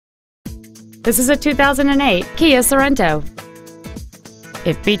This is a 2008 Kia Sorento.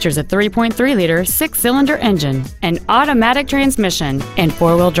 It features a 3.3-liter six-cylinder engine, an automatic transmission, and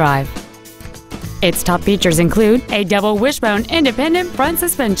four-wheel drive. Its top features include a double wishbone independent front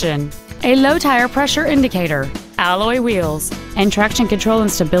suspension, a low tire pressure indicator, alloy wheels, and traction control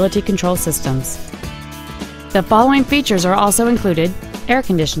and stability control systems. The following features are also included: air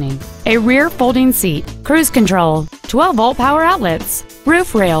conditioning, a rear folding seat, cruise control, 12-volt power outlets,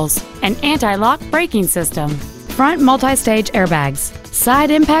 roof rails, an anti-lock braking system, front multi-stage airbags,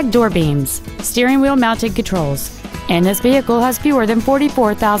 side impact door beams, steering wheel mounted controls, and this vehicle has fewer than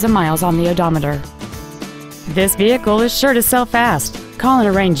 44,000 miles on the odometer. This vehicle is sure to sell fast. Call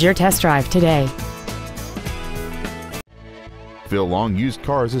and arrange your test drive today. Phil Long Used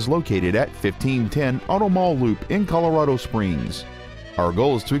Cars is located at 1510 Auto Mall Loop in Colorado Springs. Our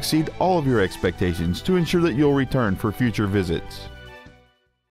goal is to exceed all of your expectations to ensure that you'll return for future visits.